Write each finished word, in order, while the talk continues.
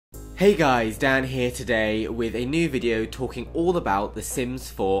Hey guys, Dan here today with a new video talking all about The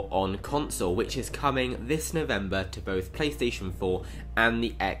Sims 4 on console, which is coming this November to both PlayStation 4 and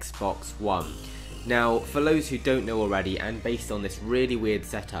the Xbox One. Now, for those who don't know already, and based on this really weird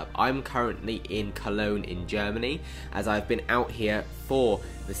setup, I'm currently in Cologne in Germany, as I've been out here for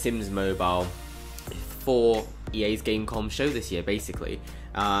The Sims Mobile for EA's Gamescom show this year, basically.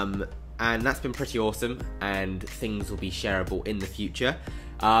 And that's been pretty awesome, and things will be shareable in the future.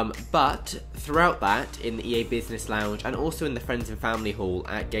 But throughout that, in the EA Business Lounge and also in the Friends and Family Hall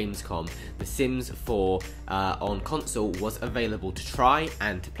at Gamescom, The Sims 4 on console was available to try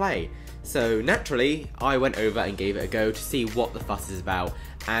and to play. So naturally, I went over and gave it a go to see what the fuss is about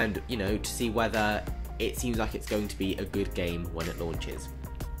and, you know, to see whether it seems like it's going to be a good game when it launches.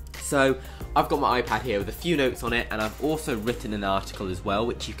 So I've got my iPad here with a few notes on it, and I've also written an article as well,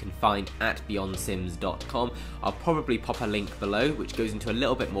 which you can find at beyondsims.com. I'll probably pop a link below, which goes into a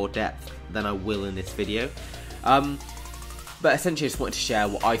little bit more depth than I will in this video. But essentially I just wanted to share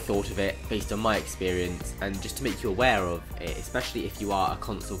what I thought of it based on my experience, and just to make you aware of it, especially if you are a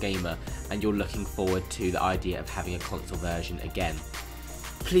console gamer and you're looking forward to the idea of having a console version again.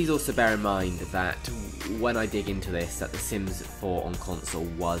 Please also bear in mind that when I dig into this, that The Sims 4 on console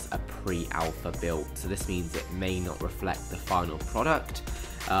was a pre-alpha build, so this means it may not reflect the final product,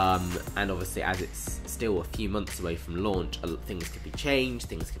 and obviously as it's still a few months away from launch, things could be changed,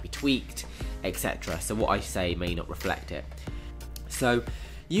 things could be tweaked, etc. So what I say may not reflect it. So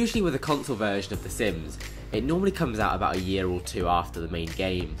usually with a console version of The Sims, it normally comes out about a year or two after the main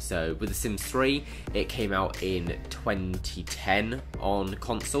game. So with The Sims 3, it came out in 2010 on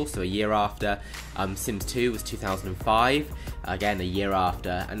console, so a year after. Sims 2 was 2005, again a year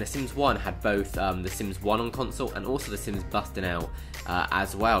after. And The Sims 1 had both The Sims 1 on console and also The Sims Bustin' Out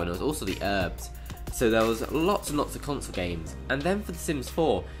as well, and it was also The Urbs. So there was lots and lots of console games. And then for The Sims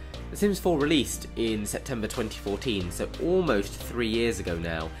 4, The Sims 4 released in September 2014, so almost 3 years ago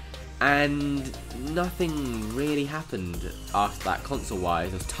now. And nothing really happened after that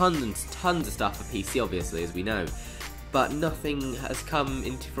console-wise. There's tons and tons of stuff for PC, obviously, as we know, but nothing has come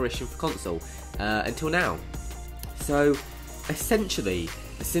into fruition for console until now. So essentially,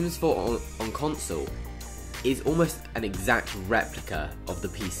 The Sims 4 on console is almost an exact replica of the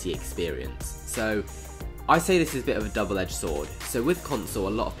PC experience. So I say this is a bit of a double-edged sword. So with console, a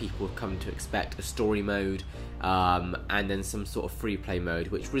lot of people have come to expect a story mode, and then some sort of free play mode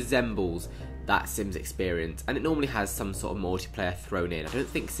which resembles that Sims experience, and it normally has some sort of multiplayer thrown in. I don't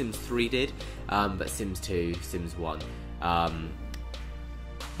think Sims 3 did, but Sims 2, Sims 1. But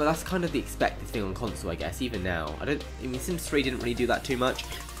that's kind of the expected thing on console, I guess, even now. I mean, Sims 3 didn't really do that too much,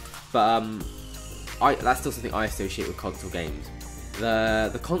 but that's still something I associate with console games.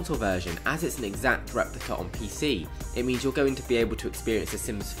 The console version, as it's an exact replica on PC, it means you're going to be able to experience The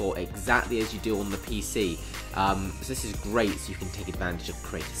Sims 4 exactly as you do on the PC. So this is great, so you can take advantage of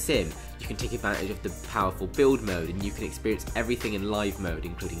Create a Sim, you can take advantage of the powerful build mode, and you can experience everything in live mode,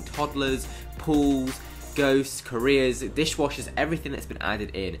 including toddlers, pools, ghosts, careers, dishwashers, everything that's been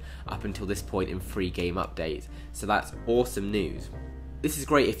added in up until this point in free game updates. So that's awesome news. This is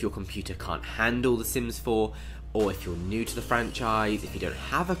great if your computer can't handle The Sims 4, or if you're new to the franchise, if you don't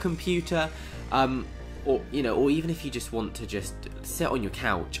have a computer, or even if you just want to just sit on your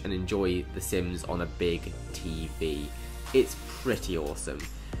couch and enjoy The Sims on a big TV. It's pretty awesome.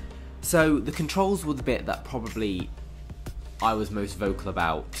 So the controls were the bit that probably I was most vocal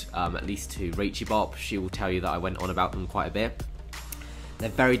about, at least to Rachie Bop. She will tell you that I went on about them quite a bit. They're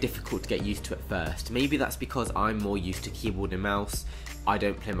very difficult to get used to at first. Maybe that's because I'm more used to keyboard and mouse. I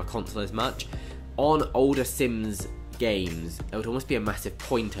don't play my console as much. On older Sims games, it would almost be a massive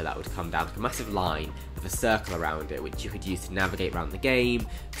pointer that would come down, like a massive line with a circle around it, which you could use to navigate around the game,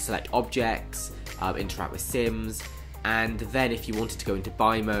 select objects, interact with Sims, and then if you wanted to go into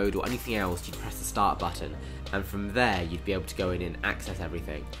buy mode or anything else, you'd press the start button, and from there you'd be able to go in and access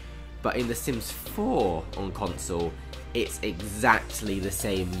everything. But in The Sims 4 on console, it's exactly the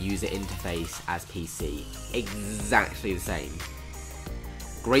same user interface as PC. Exactly the same.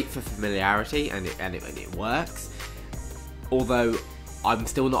 Great for familiarity, and it works, although I'm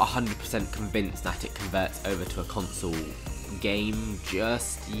still not 100% convinced that it converts over to a console game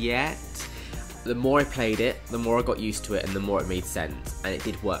just yet. The more I played it, the more I got used to it, and the more it made sense, and it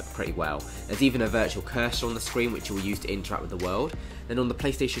did work pretty well. There's even a virtual cursor on the screen which you'll use to interact with the world. Then on the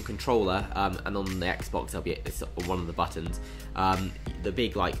PlayStation controller, and on the Xbox, it's one of the buttons, the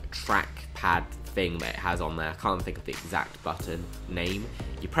big like trackpad thing that it has on there, I can't think of the exact button name.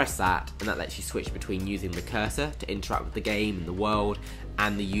 You press that, and that lets you switch between using the cursor to interact with the game and the world,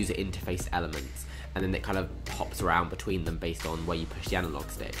 and the user interface elements, and then it kind of hops around between them based on where you push the analog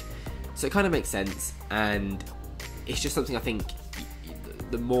stick. So it kind of makes sense, and it's just something I think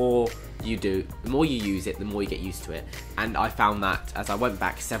the more you do, the more you use it, the more you get used to it. And I found that as I went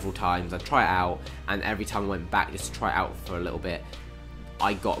back several times, I'd try it out, and every time I went back just to try it out for a little bit,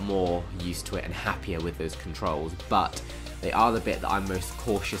 I got more used to it and happier with those controls. But they are the bit that I'm most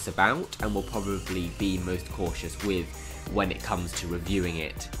cautious about, and will probably be most cautious with when it comes to reviewing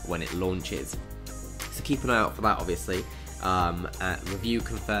it when it launches. So keep an eye out for that, obviously. At review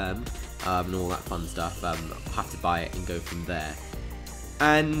confirmed, and all that fun stuff. I'll have to buy it and go from there.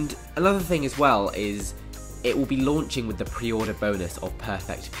 And another thing as well is it will be launching with the pre-order bonus of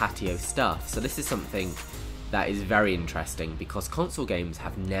Perfect Patio stuff. So this is something that is very interesting, because console games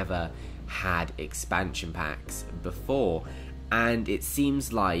have never had expansion packs before, and it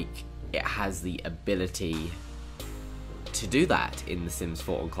seems like it has the ability to do that in The Sims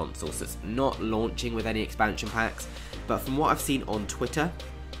 4 on console. So it's not launching with any expansion packs, but from what I've seen on Twitter,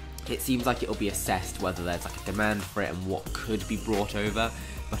 it seems like it'll be assessed whether there's like a demand for it and what could be brought over,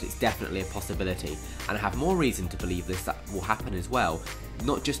 but it's definitely a possibility. And I have more reason to believe that will happen as well,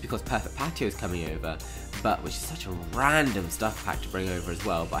 not just because Perfect Patio is coming over, but which is such a random stuff pack to bring over as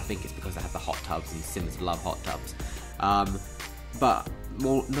well, but I think it's because they have the hot tubs and Sims love hot tubs. But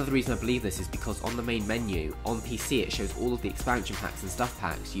another reason I believe this is because on the main menu, on PC, it shows all of the expansion packs and stuff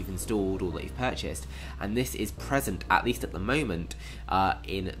packs you've installed or that you've purchased, and this is present, at least at the moment,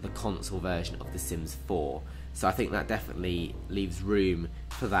 in the console version of The Sims 4. So I think that definitely leaves room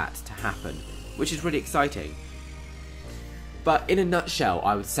for that to happen, which is really exciting. But in a nutshell,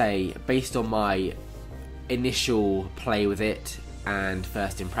 I would say, based on my initial play with it and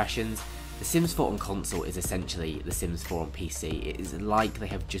first impressions, The Sims 4 on console is essentially The Sims 4 on PC. It is like they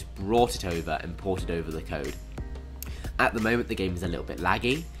have just brought it over and ported over the code. At the moment, the game is a little bit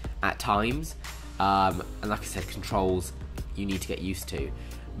laggy at times, and like I said, controls you need to get used to.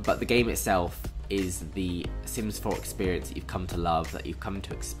 But the game itself is the Sims 4 experience that you've come to love, that you've come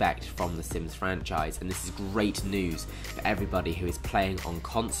to expect from the Sims franchise, and this is great news for everybody who is playing on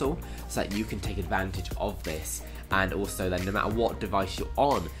console, so that you can take advantage of this, and also then no matter what device you're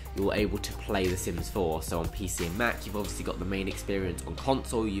on, you're able to play The Sims 4. So on PC and Mac, you've obviously got the main experience. On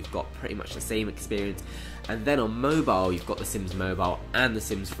console, you've got pretty much the same experience, and then on mobile, you've got The Sims Mobile and The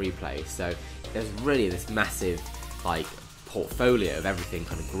Sims Free Play. So there's really this massive like portfolio of everything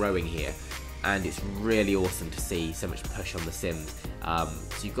kind of growing here, and it's really awesome to see so much push on The Sims.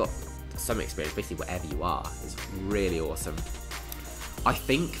 So you've got some experience basically wherever you are. It's really awesome. I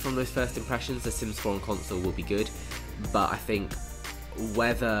think from those first impressions, The Sims 4 on console will be good, but I think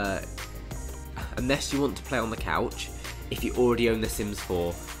unless you want to play on the couch, if you already own The Sims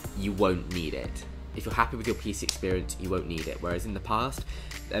 4, you won't need it. If you're happy with your PC experience, you won't need it, whereas in the past,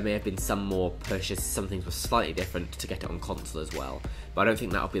 there may have been some more pushes, some things were slightly different to get it on console as well, but I don't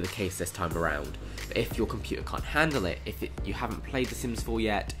think that'll be the case this time around. But if your computer can't handle it, you haven't played The Sims 4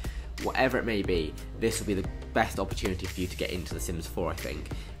 yet, whatever it may be, this will be the best opportunity for you to get into The Sims 4, I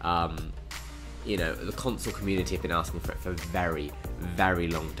think. You know, the console community have been asking for it for a very, very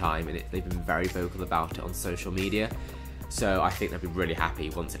long time, and they've been very vocal about it on social media, so I think they'll be really happy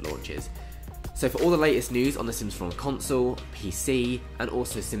once it launches. So for all the latest news on The Sims 4 on console, PC, and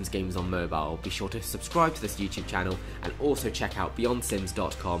also Sims games on mobile, be sure to subscribe to this YouTube channel, and also check out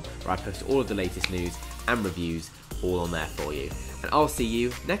beyondsims.com, where I post all of the latest news and reviews all on there for you. And I'll see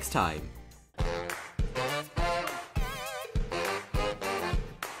you next time.